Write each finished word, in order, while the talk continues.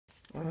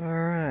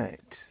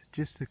Alright,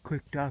 just a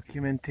quick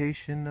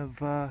documentation of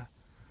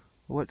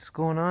what's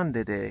going on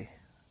today.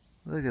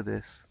 Look at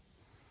this.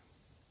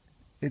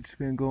 It's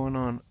been going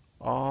on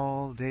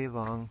all day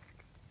long,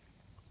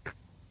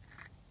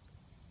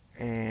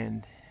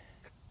 and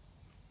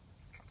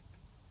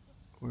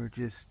we're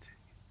just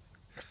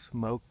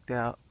smoked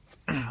out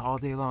all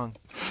day long.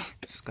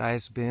 The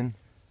sky's been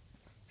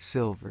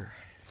silver.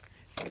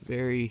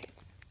 Very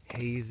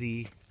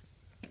hazy,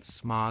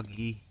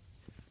 smoggy,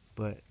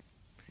 but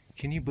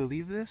can you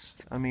believe this?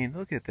 I mean,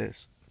 look at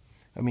this.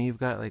 I mean, you've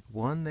got like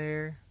one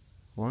there,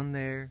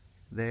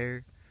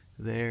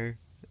 there,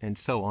 and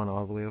so on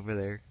all the way over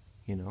there,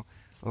 you know.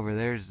 Over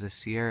there's the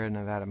Sierra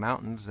Nevada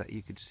mountains that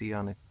you could see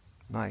on a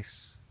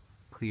nice,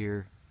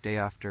 clear day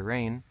after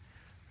rain.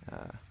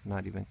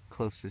 Not even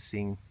close to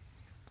seeing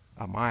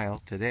a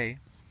mile today.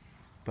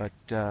 But,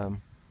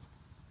 so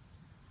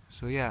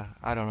yeah,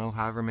 I don't know,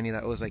 however many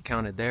that was I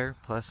counted there,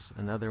 plus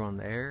another one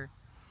there,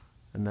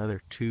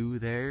 another two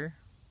there,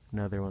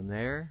 another one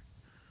there,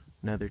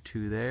 another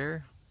two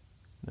there,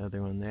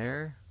 another one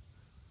there,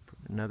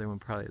 another one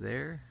probably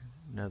there,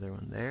 another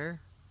one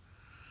there,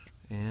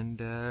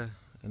 and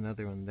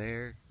another one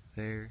there,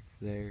 there.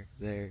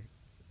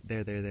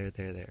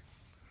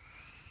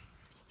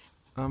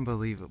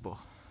 Unbelievable.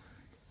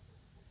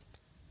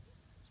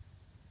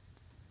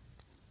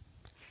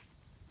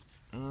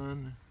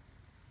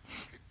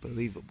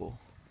 Unbelievable.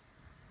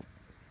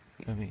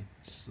 I mean,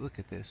 just look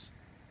at this.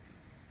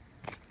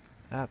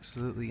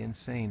 Absolutely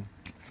insane.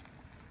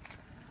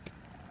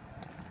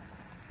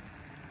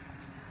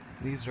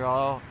 These are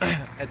all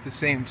at the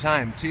same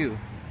time too.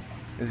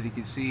 As you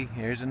can see,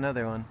 here's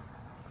another one.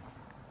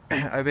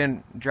 I've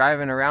been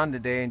driving around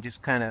today and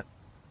just kind of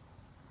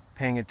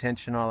paying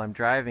attention while I'm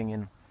driving,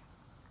 and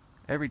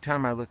every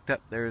time I looked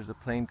up there was a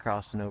plane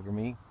crossing over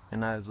me,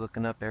 and I was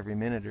looking up every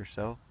minute or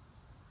so.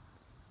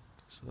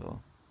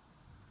 So,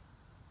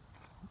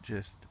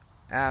 just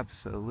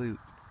absolute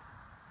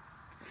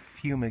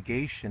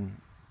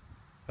fumigation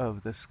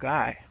of the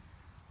sky.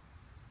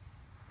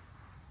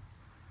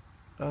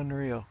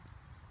 Unreal.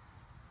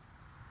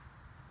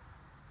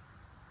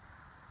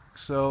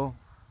 So,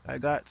 I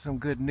got some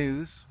good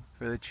news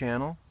for the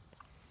channel.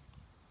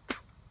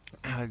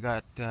 I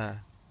got a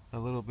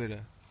little bit of,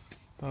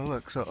 oh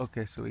look, so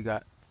okay, so we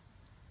got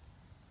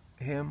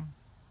him.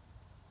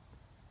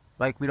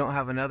 Like, we don't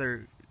have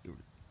another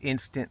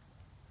instant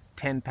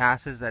 10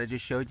 passes that I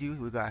just showed you.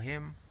 We got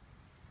him,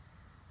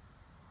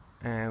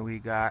 and we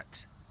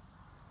got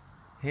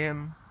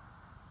him,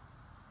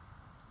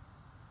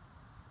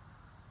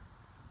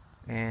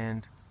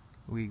 and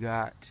we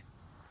got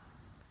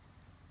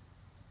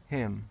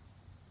him.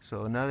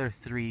 So another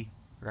 3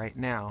 right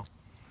now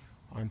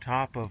on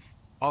top of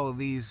all of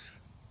these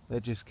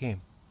that just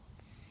came.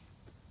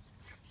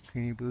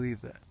 Can you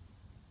believe that?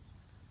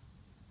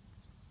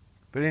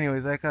 But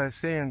anyways, like I was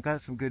saying,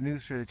 got some good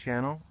news for the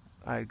channel.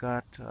 I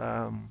got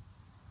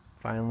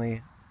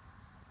finally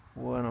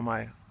one of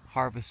my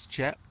harvest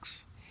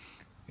checks,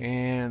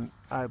 and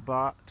I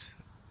bought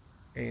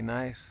a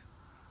nice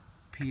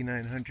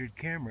P900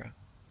 camera.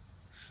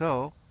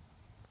 So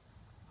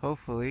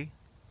hopefully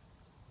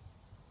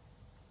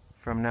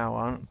from now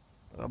on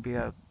I'll be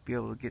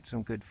able to get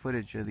some good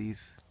footage of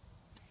these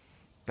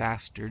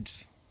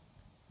bastards.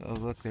 Oh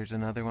look, there's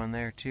another one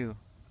there too.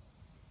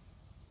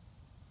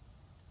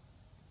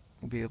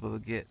 We'll be able to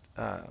get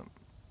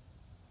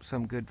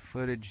some good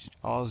footage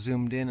all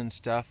zoomed in and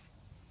stuff.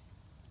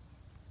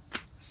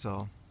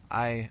 So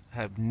I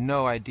have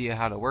no idea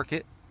how to work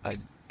it. I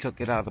took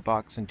it out of the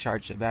box and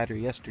charged the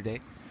battery yesterday,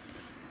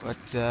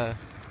 but I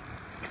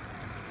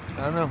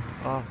don't know,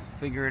 I'll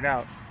figure it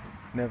out.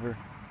 Never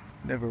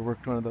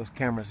worked one of those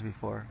cameras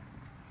before.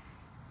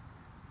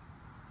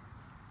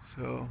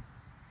 So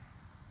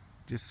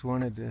just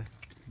wanted to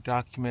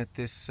document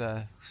this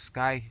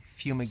sky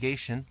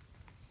fumigation.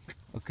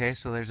 Okay,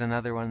 so there's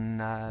another one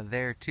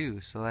there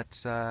too. So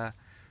that's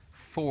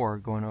 4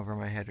 going over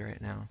my head right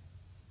now.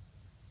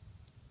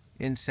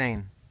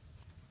 Insane.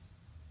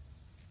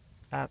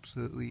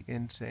 Absolutely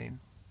insane.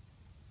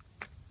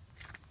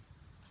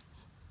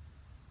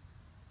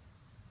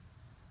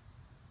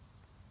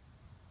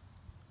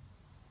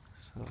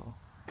 So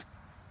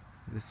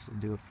this will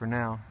do it for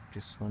now.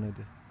 Just wanted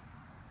to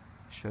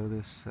show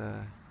this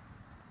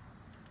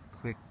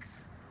quick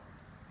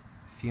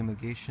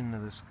fumigation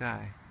of the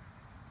sky.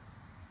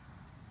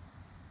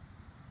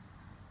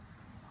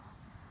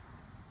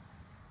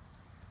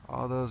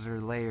 All those are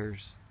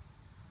layers,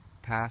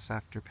 pass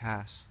after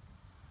pass.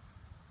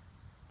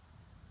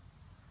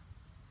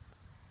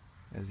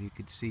 As you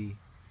could see,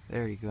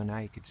 there you go, now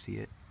you could see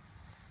it.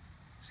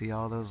 See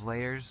all those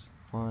layers?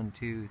 1,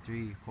 2,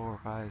 3, 4,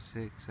 5,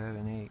 6,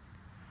 7,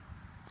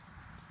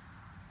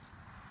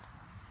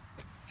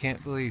 8.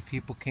 Can't believe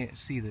people can't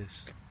see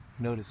this,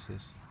 notice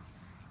this.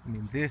 I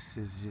mean, this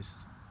is just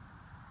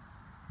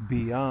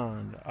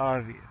beyond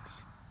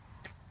obvious.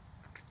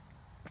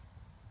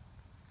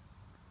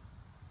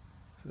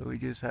 So we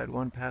just had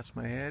one past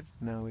my head,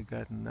 now we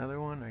got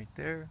another one right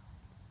there.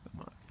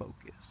 Come on,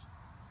 focus.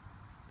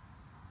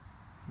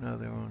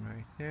 Another one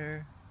right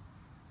there.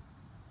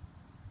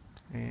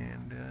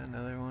 And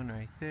another one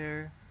right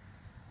there.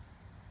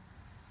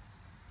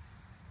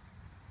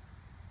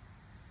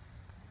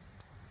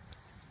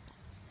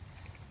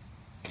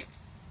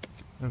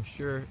 I'm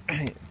sure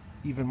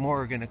even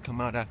more are going to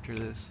come out after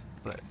this,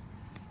 but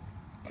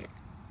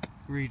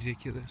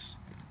ridiculous.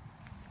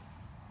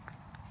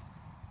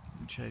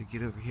 I'll try to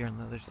get over here on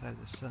the other side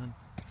of the sun.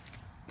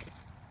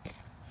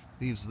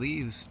 These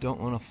leaves don't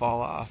want to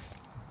fall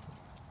off.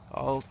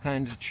 All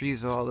kinds of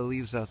trees, all the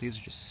leaves out, these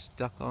are just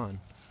stuck on.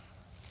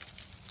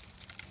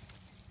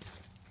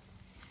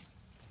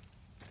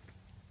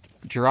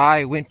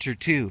 Dry winter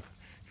too.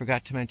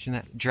 Forgot to mention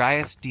that.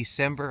 Driest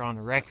December on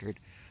record.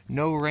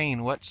 No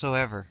rain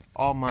whatsoever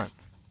all month.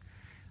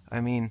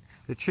 I mean,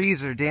 the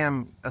trees are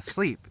damn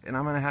asleep, and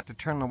I'm going to have to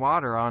turn the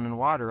water on and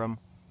water them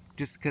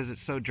just because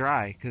it's so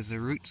dry, because the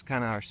roots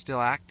kind of are still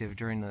active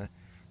during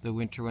the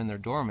winter when they're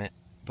dormant,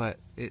 but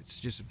it's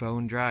just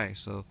bone dry,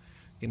 so I'm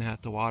going to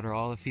have to water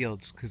all the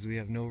fields because we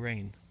have no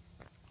rain.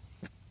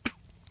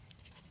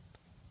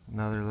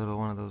 Another little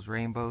one of those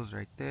rainbows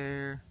right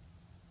there.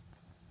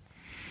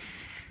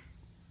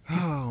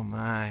 Oh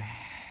my.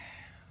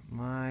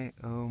 My,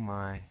 oh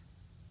my.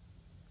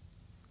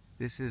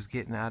 This is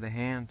getting out of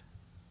hand.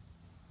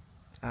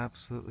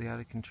 Absolutely out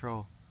of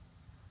control.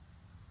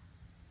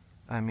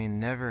 I mean,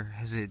 never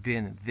has it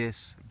been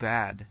this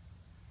bad.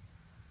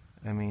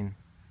 I mean,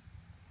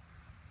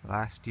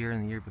 last year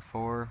and the year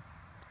before,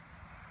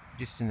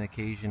 just an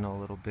occasional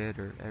little bit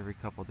or every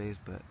couple days,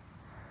 but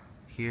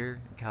here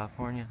in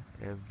California,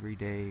 every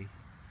day,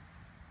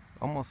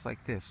 almost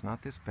like this.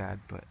 Not this bad,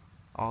 but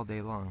all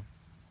day long.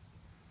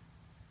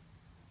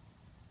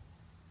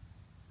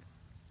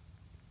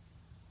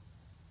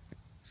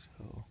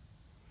 So,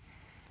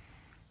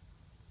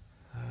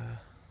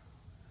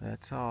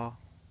 that's all.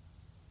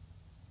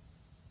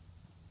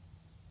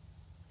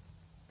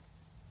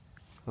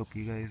 Hope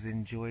you guys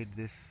enjoyed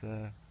this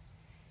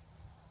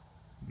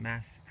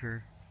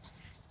massacre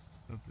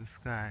of the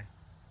sky.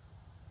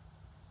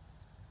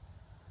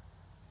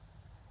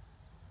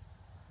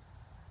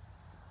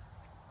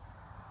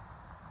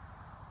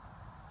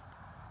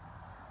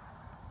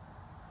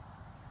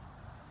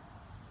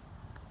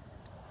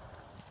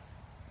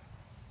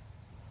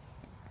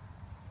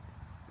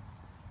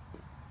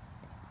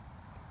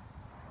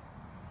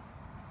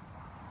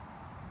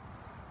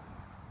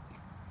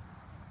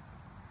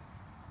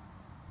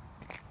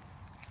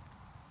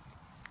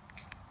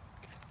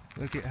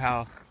 Look at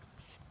how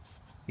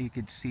you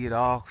could see it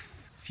all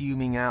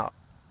fuming out.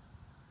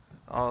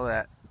 All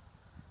that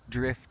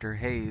drift or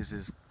haze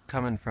is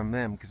coming from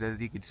them, because as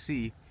you could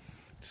see,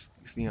 it's,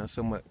 you know,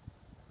 somewhat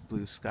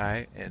blue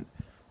sky, and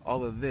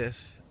all of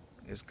this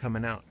is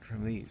coming out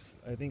from these.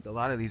 I think a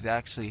lot of these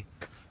actually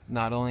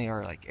not only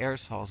are like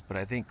aerosols, but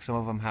I think some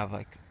of them have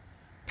like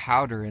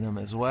powder in them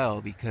as well,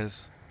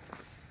 because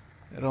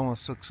it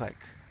almost looks like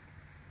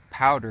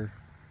powder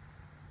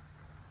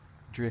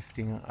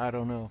drifting. I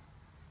don't know.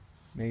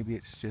 Maybe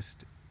it's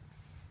just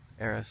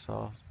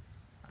aerosol.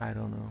 I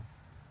don't know.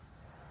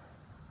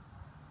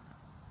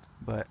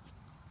 But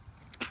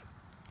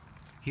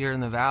here in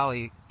the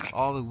valley,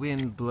 all the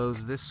wind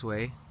blows this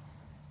way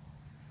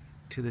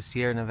to the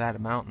Sierra Nevada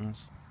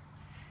mountains.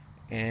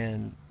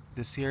 And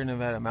the Sierra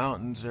Nevada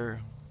mountains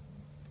are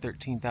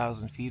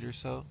 13,000 feet or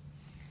so.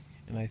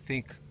 And I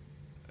think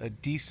a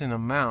decent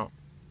amount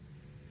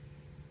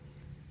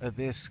of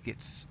this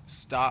gets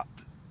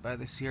stopped by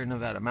the Sierra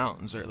Nevada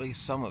mountains, or at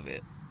least some of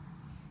it.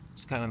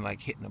 It's kind of like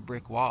hitting a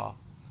brick wall,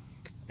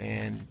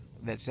 and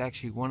that's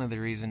actually one of the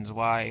reasons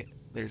why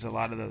there's a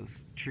lot of those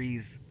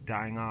trees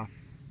dying off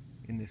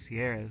in the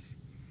Sierras.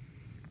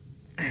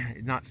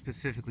 Not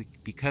specifically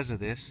because of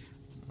this.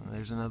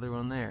 There's another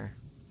one there.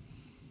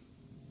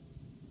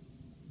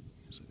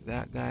 So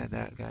that guy,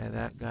 that guy,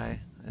 that guy.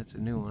 That's a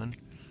new one.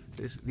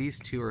 These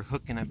two are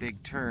hooking a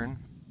big turn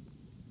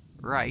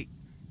right.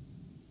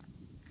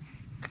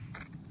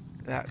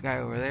 That guy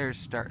over there is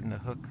starting to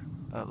hook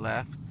a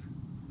left.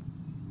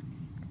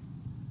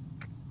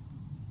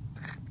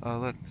 Oh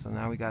look, so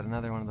now we got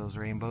another one of those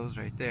rainbows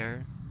right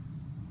there.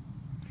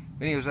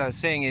 Anyways, I was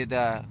saying we've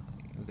got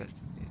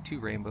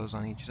two rainbows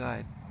on each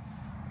side.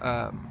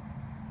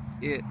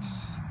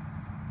 It's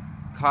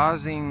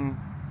causing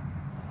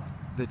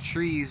the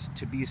trees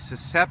to be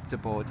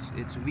susceptible.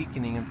 It's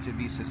weakening them to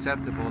be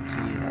susceptible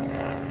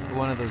to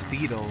one of those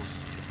beetles,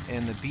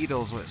 and the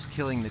beetle's what's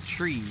killing the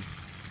tree.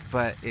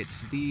 But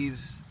it's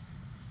these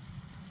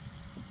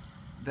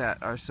that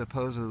are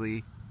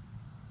supposedly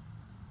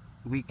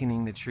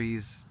weakening the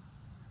trees,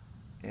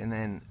 and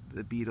then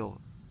the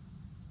beetle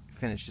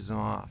finishes them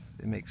off.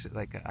 It makes it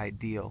like an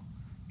ideal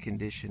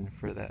condition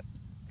for that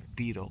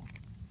beetle.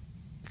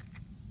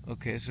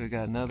 Okay, so we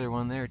got another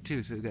one there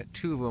too. So we got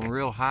two of them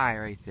real high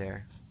right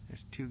there.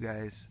 There's two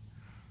guys.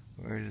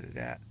 Where is it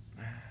at?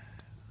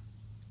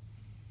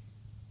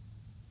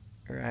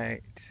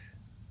 Right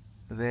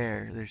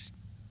there. There's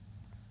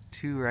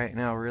two right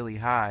now really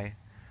high.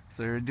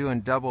 So they're doing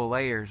double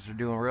layers. They're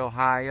doing real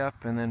high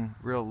up and then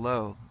real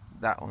low.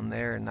 That one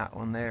there and that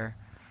one there.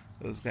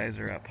 Those guys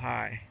are up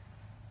high,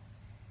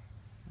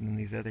 and then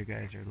these other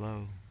guys are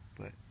low.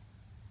 But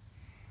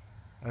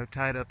I've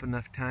tied up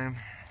enough time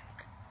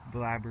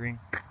blabbering.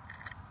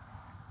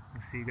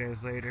 I'll see you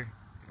guys later.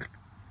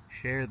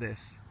 Share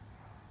this.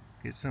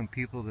 Get some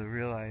people to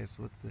realize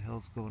what the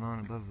hell's going on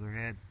above their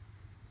head.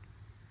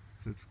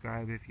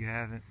 Subscribe if you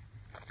haven't.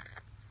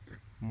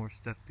 More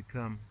stuff to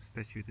come,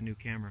 especially with the new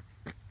camera.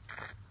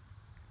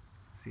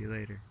 See you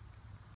later.